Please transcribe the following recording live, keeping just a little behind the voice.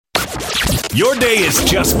Your day has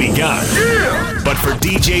just begun. Yeah! But for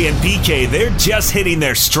DJ and PK, they're just hitting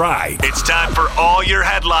their stride. It's time for all your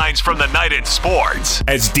headlines from the night in sports.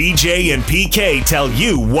 As DJ and PK tell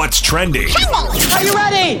you what's trending. Are you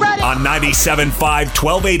ready? On 97.5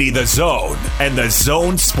 1280 The Zone and The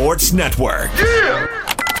Zone Sports Network. Yeah!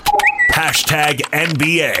 Hashtag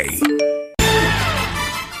NBA.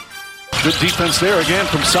 Good defense there again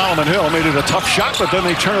from Solomon Hill. Made it a tough shot, but then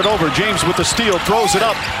they turn it over. James with the steal, throws it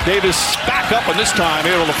up. Davis back up, and this time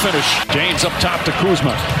able to finish. James up top to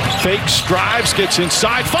Kuzma. Fakes, drives, gets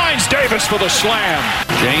inside, finds Davis for the slam.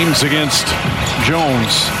 James against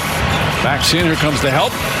Jones. Backs in, here comes the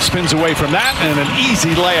help. Spins away from that, and an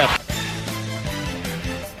easy layup.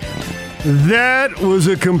 That was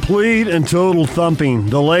a complete and total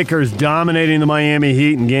thumping. The Lakers dominating the Miami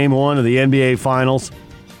Heat in Game 1 of the NBA Finals.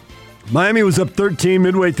 Miami was up 13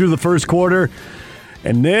 midway through the first quarter,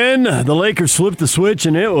 and then the Lakers flipped the switch,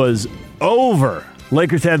 and it was over.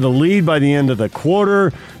 Lakers had the lead by the end of the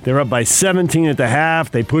quarter. They were up by 17 at the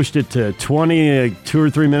half. They pushed it to 20, 2 or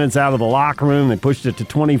 3 minutes out of the locker room. They pushed it to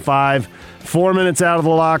 25, 4 minutes out of the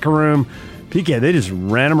locker room. PK, they just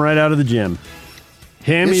ran them right out of the gym.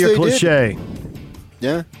 Hand me your cliche.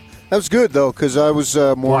 Yeah. That was good, though, because I was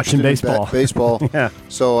more watching baseball. Yeah.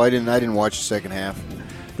 So I didn't watch the second half.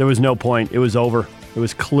 There was no point. It was over. It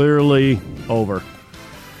was clearly over.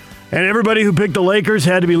 And everybody who picked the Lakers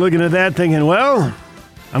had to be looking at that thinking, well,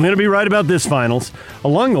 I'm going to be right about this finals.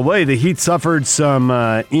 Along the way, the Heat suffered some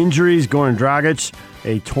injuries. Goran Dragic,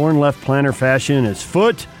 a torn left plantar fascia in his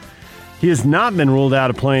foot. He has not been ruled out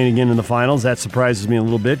of playing again in the finals. That surprises me a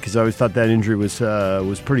little bit because I always thought that injury was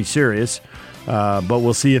pretty serious. But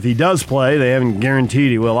we'll see if he does play. They haven't guaranteed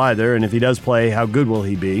he will either. And if he does play, how good will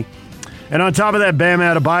he be? And on top of that, Bam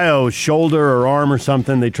Adebayo, shoulder or arm or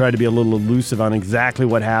something, they tried to be a little elusive on exactly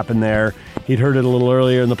what happened there. He'd hurt it a little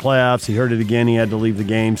earlier in the playoffs. He hurt it again. He had to leave the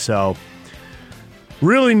game. So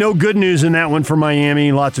really no good news in that one for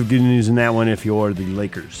Miami. Lots of good news in that one if you're the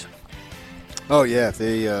Lakers. Oh, yeah. If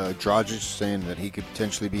they Dragic saying that he could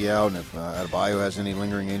potentially be out, and if Adebayo has any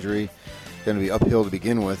lingering injury, going to be uphill to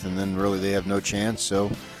begin with, and then really they have no chance. So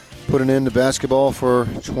put an end to basketball for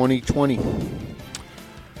 2020.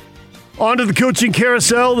 On to the coaching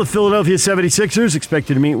carousel. The Philadelphia 76ers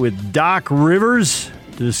expected to meet with Doc Rivers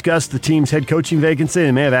to discuss the team's head coaching vacancy.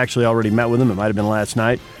 They may have actually already met with him. It might have been last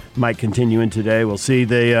night. Might continue in today. We'll see.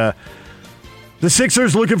 The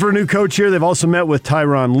Sixers looking for a new coach here. They've also met with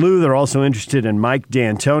Tyronn Lue. They're also interested in Mike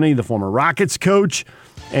D'Antoni, the former Rockets coach.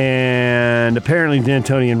 And apparently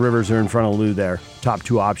D'Antoni and Rivers are in front of Lue there. Top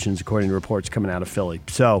two options according to reports coming out of Philly.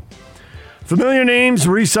 So familiar names,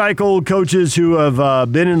 recycled coaches who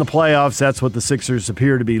have been in the playoffs. That's what the Sixers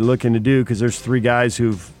appear to be looking to do because there's three guys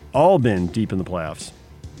who've all been deep in the playoffs.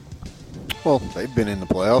 Well, they've been in the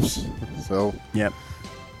playoffs, so yep.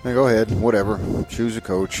 Now go ahead, whatever. Choose a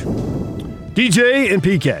coach. DJ and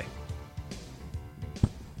PK.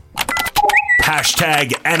 Hashtag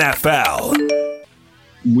NFL.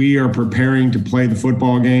 We are preparing to play the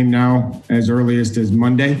football game now as earliest as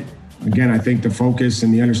Monday. Again, I think the focus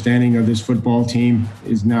and the understanding of this football team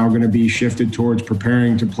is now going to be shifted towards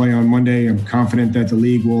preparing to play on Monday. I'm confident that the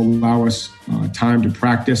league will allow us time to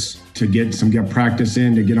practice, to get practice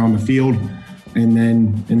in, to get on the field, and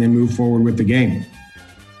then move forward with the game.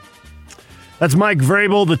 That's Mike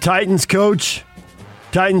Vrabel, the Titans coach.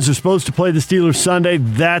 Titans are supposed to play the Steelers Sunday.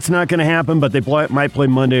 That's not going to happen, but they might play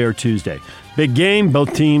Monday or Tuesday. Big game.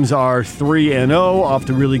 Both teams are 3-0, off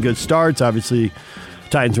to really good starts. Obviously,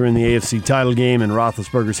 Titans are in the AFC title game, and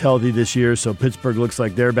Roethlisberger's healthy this year, so Pittsburgh looks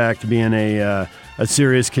like they're back to being a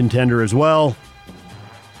serious contender as well.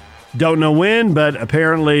 Don't know when, but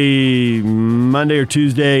apparently Monday or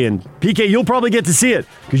Tuesday. And PK, you'll probably get to see it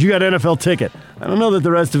because you got an NFL ticket. I don't know that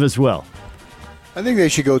the rest of us will. I think they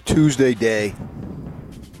should go Tuesday day.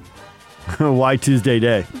 Why Tuesday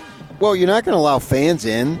day? Well, you're not going to allow fans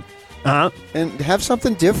in. Uh-huh. And have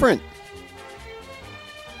something different.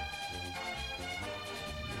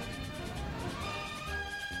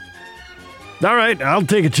 All right, I'll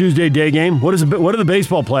take a Tuesday day game. What do the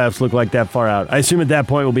baseball playoffs look like that far out? I assume at that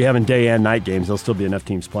point we'll be having day and night games. There'll still be enough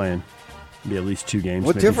teams playing. Be at least 2 games.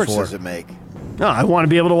 What maybe difference 4. does it make? No, I want to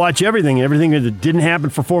be able to watch everything. Everything that didn't happen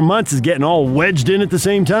for 4 months is getting all wedged in at the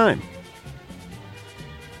same time.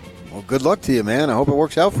 Well, good luck to you, man. I hope it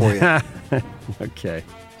works out for you. Okay.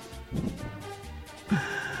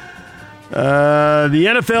 The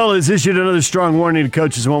NFL has issued another strong warning to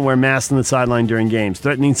coaches who won't wear masks on the sideline during games,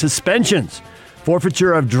 threatening suspensions,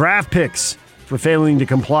 forfeiture of draft picks for failing to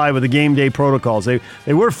comply with the game day protocols. They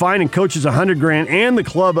were fining coaches $100,000 and the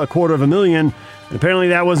club $250,000, and apparently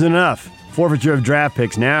that wasn't enough. Forfeiture of draft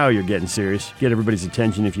picks. Now you're getting serious. Get everybody's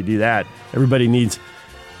attention if you do that. Everybody needs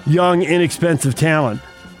young, inexpensive talent.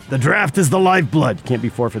 The draft is the lifeblood. Can't be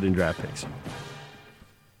forfeiting draft picks.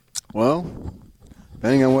 Well,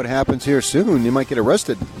 depending on what happens here soon, you might get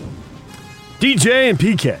arrested. DJ and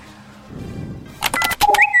PK.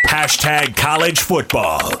 Hashtag college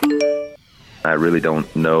football. I really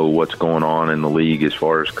don't know what's going on in the league as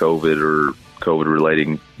far as COVID or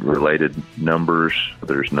COVID-related numbers.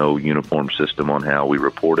 There's no uniform system on how we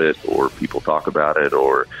report it or people talk about it,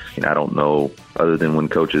 or I don't know, other than when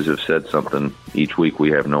coaches have said something each week,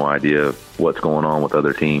 we have no idea what's going on with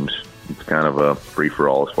other teams. It's kind of a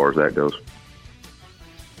free-for-all as far as that goes.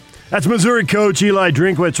 That's Missouri coach Eli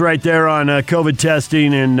Drinkwitz right there on COVID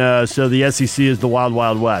testing, and so the SEC is the Wild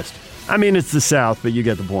Wild West. I mean, it's the South, but you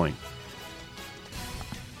get the point.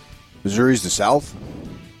 Missouri's the South?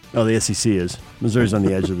 Oh, the SEC is. Missouri's on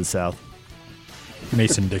the edge of the South.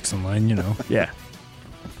 Mason-Dixon line, you know. Yeah.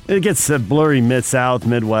 It gets blurry mid-South,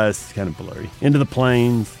 Midwest, kind of blurry. Into the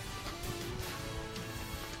plains.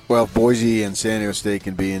 Well, Boise and San Diego State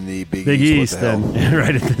can be in the Big East, what the hell? then.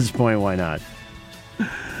 Right at this point, why not?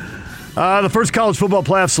 The first college football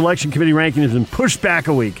playoff selection committee ranking has been pushed back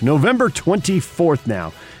a week. November 24th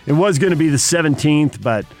now. It was going to be the 17th,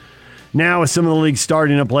 but now with some of the leagues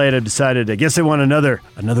starting up late, I've decided I guess they want another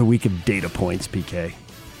week of data points, PK.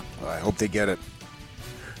 I hope they get it.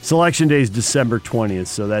 Selection day is December 20th,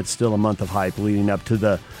 so that's still a month of hype leading up to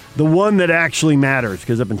the one that actually matters,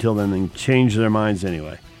 because up until then, they change their minds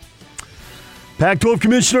anyway. Pac-12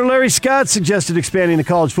 Commissioner Larry Scott suggested expanding the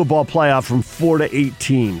college football playoff from 4 to 8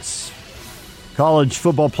 teams. College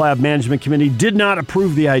Football Playoff Management Committee did not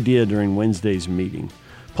approve the idea during Wednesday's meeting.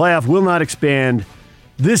 Playoff will not expand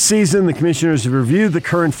this season. The commissioners have reviewed the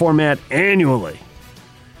current format annually.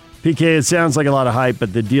 PK, it sounds like a lot of hype,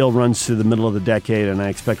 but the deal runs through the middle of the decade, and I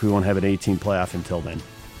expect we won't have an 18 playoff until then.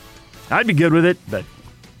 I'd be good with it, but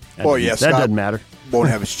that doesn't matter. Won't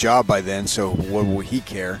have his job by then, so what will he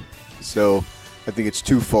care? So I think it's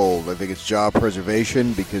twofold. I think it's job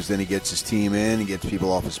preservation, because then he gets his team in, he gets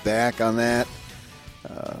people off his back on that.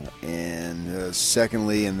 And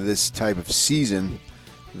secondly, in this type of season,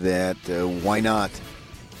 that why not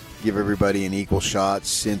give everybody an equal shot,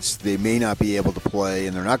 since they may not be able to play,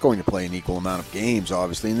 and they're not going to play an equal amount of games,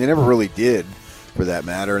 obviously, and they never really did, for that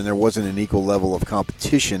matter, and there wasn't an equal level of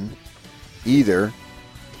competition either.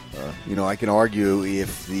 I can argue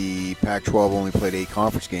if the Pac-12 only played 8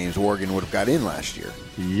 conference games, Oregon would have got in last year.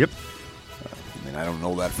 Yep. I don't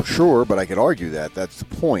know that for sure, but I could argue that. That's the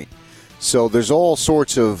point. So there's all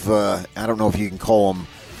sorts of, I don't know if you can call them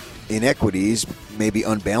inequities, maybe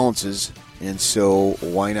unbalances, and so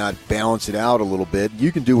why not balance it out a little bit?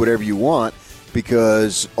 You can do whatever you want,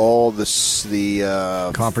 because all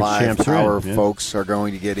the conference 5 champs power folks are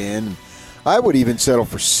going to get in. I would even settle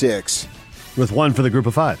for 6. With 1 for the group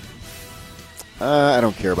of 5. I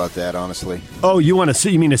don't care about that, honestly. Oh, you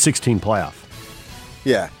mean a 16 playoff?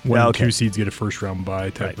 Yeah. One and 2 seeds get a first-round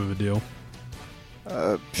bye type of a deal.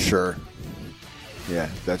 Sure. Yeah,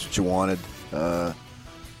 that's what you wanted.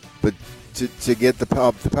 But to get the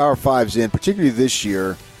Power Fives in, particularly this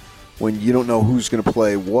year, when you don't know who's going to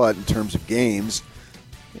play what in terms of games,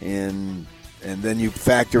 and then you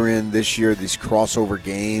factor in this year these crossover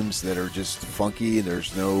games that are just funky, and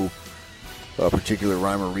there's no particular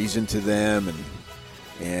rhyme or reason to them,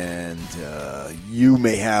 and you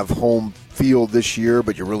may have home field this year,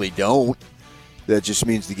 but you really don't. That just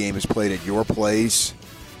means the game is played at your place.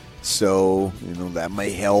 So, that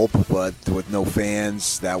may help, but with no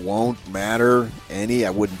fans, that won't matter any,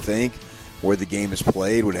 I wouldn't think. Where the game is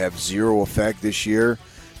played would have zero effect this year.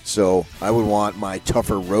 So I would want my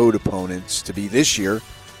tougher road opponents to be this year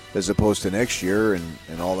as opposed to next year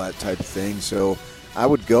and all that type of thing. So I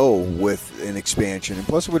would go with an expansion. And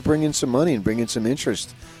plus it would bring in some money and bring in some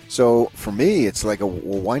interest. So for me, it's like, well,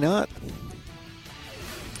 why not?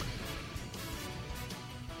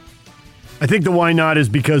 I think the why not is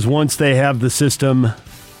because once they have the system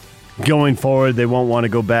going forward, they won't want to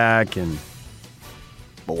go back.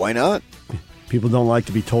 But why not? People don't like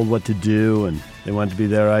to be told what to do, and they want it to be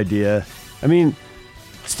their idea. I mean,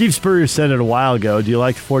 Steve Spurrier said it a while ago. Do you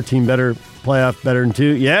like 14 better playoff better than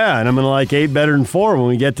 2? Yeah, and I'm going to like 8 better than 4 when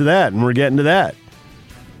we get to that, and we're getting to that.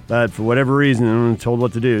 But for whatever reason, I'm told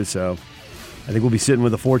what to do, so I think we'll be sitting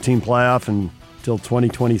with a 14 playoff until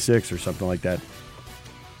 2026 or something like that.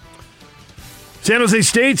 San Jose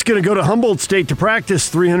State's going to go to Humboldt State to practice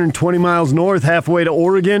 320 miles north, halfway to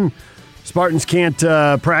Oregon. Spartans can't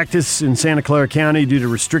practice in Santa Clara County due to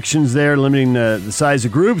restrictions there limiting the size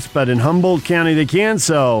of groups, but in Humboldt County they can,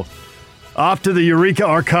 so off to the Eureka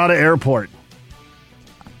Arcata Airport.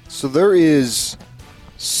 So there is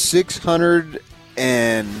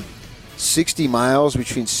 660 miles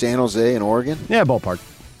between San Jose and Oregon? Yeah, ballpark.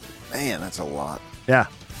 Man, that's a lot. Yeah.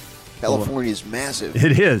 California is massive.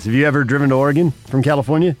 It is. Have you ever driven to Oregon from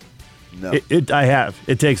California? No. I have.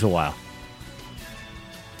 It takes a while.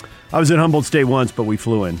 I was at Humboldt State once, but we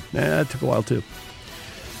flew in. It took a while, too.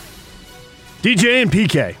 DJ and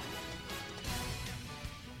PK.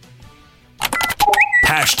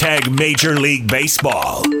 Hashtag Major League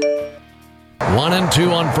Baseball.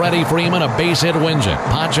 1-2 on Freddie Freeman. A base hit wins it.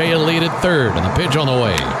 Pache a lead at third, and the pitch on the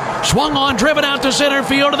way. Swung on, driven out to center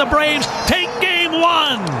field, and the Braves take game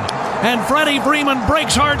one. And Freddie Freeman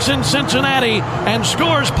breaks hearts in Cincinnati and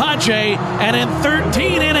scores Pache. And in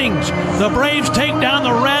 13 innings, the Braves take down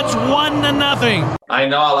the Reds 1-0. I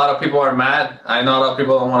know a lot of people are mad. I know a lot of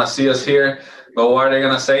people don't want to see us here. But what are they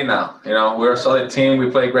going to say now? You know, we're a solid team. We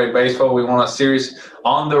play great baseball. We won a series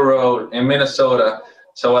on the road in Minnesota.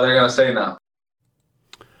 So what are they going to say now?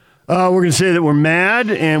 We're going to say that we're mad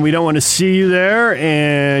and we don't want to see you there,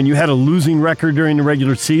 and you had a losing record during the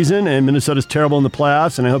regular season, and Minnesota's terrible in the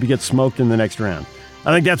playoffs, and I hope you get smoked in the next round.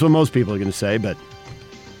 I think that's what most people are going to say, but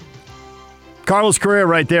Carlos Correa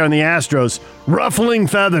right there on the Astros, ruffling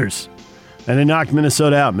feathers, and they knocked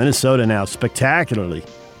Minnesota out. Minnesota now spectacularly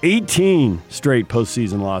 18 straight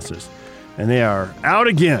postseason losses, and they are out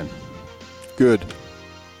again. Good.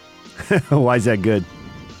 Why is that good?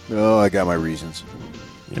 Oh, I got my reasons.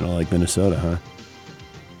 You don't like Minnesota, huh?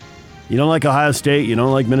 You don't like Ohio State? You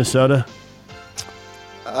don't like Minnesota?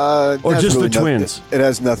 Or just really the Twins? It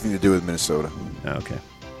has nothing to do with Minnesota. Okay.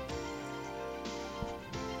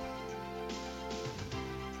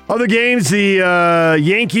 Other games, the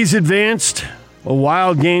Yankees advanced. A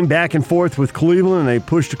wild game back and forth with Cleveland, and they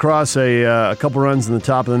pushed across a couple runs in the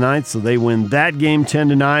top of the ninth, so they win that game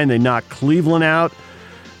 10-9. They knock Cleveland out.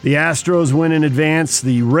 The Astros win in advance.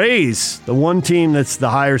 The Rays, the one team that's the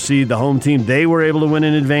higher seed, the home team, they were able to win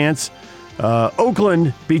in advance.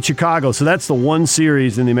 Oakland beat Chicago, so that's the one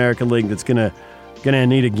series in the American League that's gonna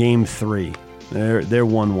need a game 3. They're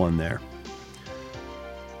 1-1 there.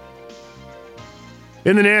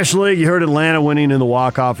 In the National League, you heard Atlanta winning in the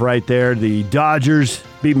walk-off right there. The Dodgers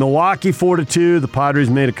beat Milwaukee 4-2. The Padres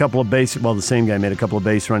made a couple of the same guy made a couple of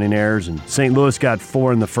base-running errors, and St. Louis got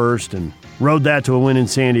 4 in the first and rode that to a win in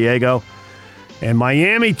San Diego. And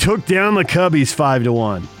Miami took down the Cubbies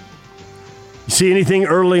 5-1. You see anything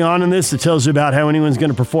early on in this that tells you about how anyone's going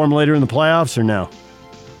to perform later in the playoffs, or no?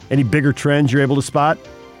 Any bigger trends you're able to spot?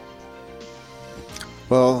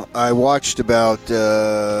 Well, I watched about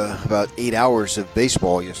 8 hours of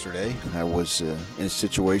baseball yesterday. I was in a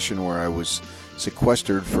situation where I was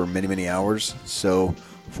sequestered for many, many hours. So,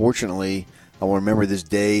 fortunately, I will remember this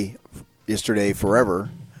day yesterday forever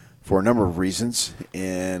for a number of reasons.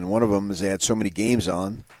 And one of them is they had so many games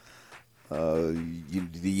on. The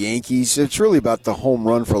Yankees, it's really about the home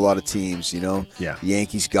run for a lot of teams, you know. Yeah. The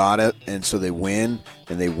Yankees got it, and so they win.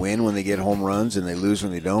 And they win when they get home runs, and they lose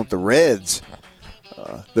when they don't. The Reds...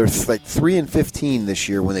 they're like 3-15 this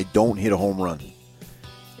year when they don't hit a home run.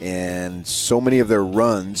 And so many of their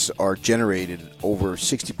runs are generated, over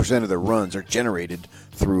 60% of their runs are generated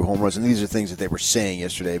through home runs. And these are things that they were saying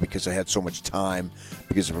yesterday because I had so much time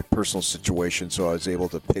because of a personal situation, so I was able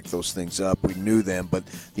to pick those things up. We knew them, but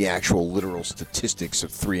the actual literal statistics of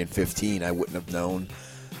 3-15 I wouldn't have known.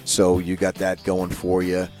 So you got that going for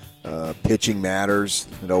you. Pitching matters.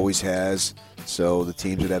 It always has. So the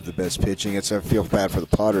teams that have the best pitching, I feel bad for the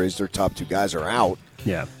Padres. Their top 2 guys are out.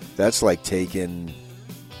 Yeah. That's like taking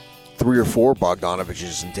 3 or 4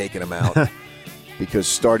 Bogdanoviches and taking them out because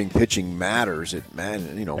starting pitching matters. And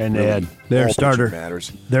they really had their starter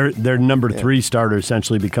matters. Their number 3 starter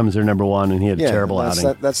essentially becomes their number 1, and he had a terrible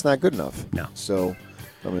outing. That's not good enough. No. So,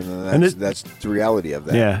 I mean, that's the reality of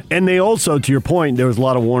that. Yeah, and they also, to your point, there was a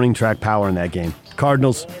lot of warning track power in that game.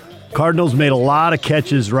 Cardinals made a lot of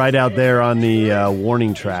catches right out there on the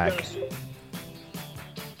warning track.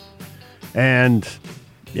 And,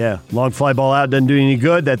 yeah, long fly ball out doesn't do any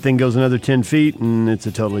good. That thing goes another 10 feet, and it's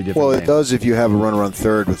a totally different game. It does if you have a runner on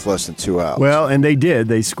third with less than 2 outs. Well, and they did.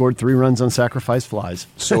 They scored 3 runs on sacrifice flies.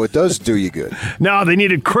 So it does do you good. No, they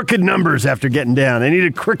needed crooked numbers after getting down. They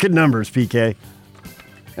needed crooked numbers, PK.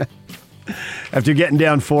 After getting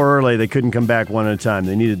down 4 early, they couldn't come back one at a time.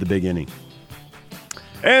 They needed the big inning.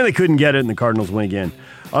 And they couldn't get it, and the Cardinals win again.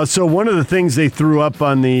 So one of the things they threw up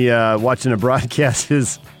on the watching a broadcast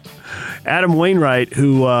is Adam Wainwright,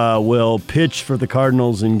 who will pitch for the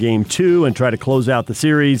Cardinals in Game 2 and try to close out the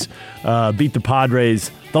series, beat the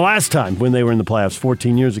Padres the last time when they were in the playoffs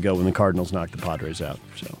 14 years ago when the Cardinals knocked the Padres out.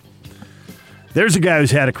 So there's a guy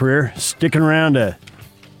who's had a career, sticking around to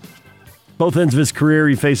Both ends of his career,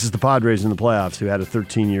 he faces the Padres in the playoffs, who had a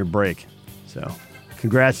 13-year break. So,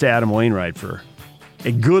 congrats to Adam Wainwright for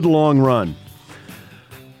a good long run.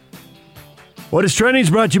 What is Trending is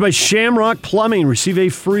brought to you by Shamrock Plumbing. Receive a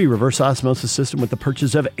free reverse osmosis system with the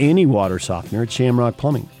purchase of any water softener at Shamrock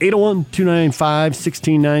Plumbing.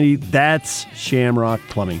 801-295-1690. That's Shamrock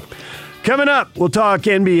Plumbing. Coming up, we'll talk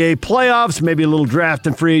NBA playoffs, maybe a little draft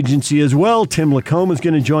and free agency as well. Tim Lacombe is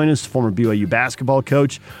going to join us, former BYU basketball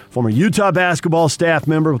coach, former Utah basketball staff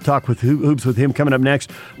member. We'll talk with hoops with him coming up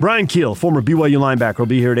next. Brian Keel, former BYU linebacker, will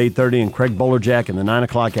be here at 8:30, and Craig Bolerjack in the 9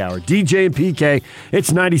 o'clock hour. DJ and PK,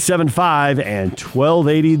 it's 97.5 and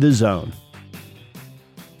 1280 The Zone.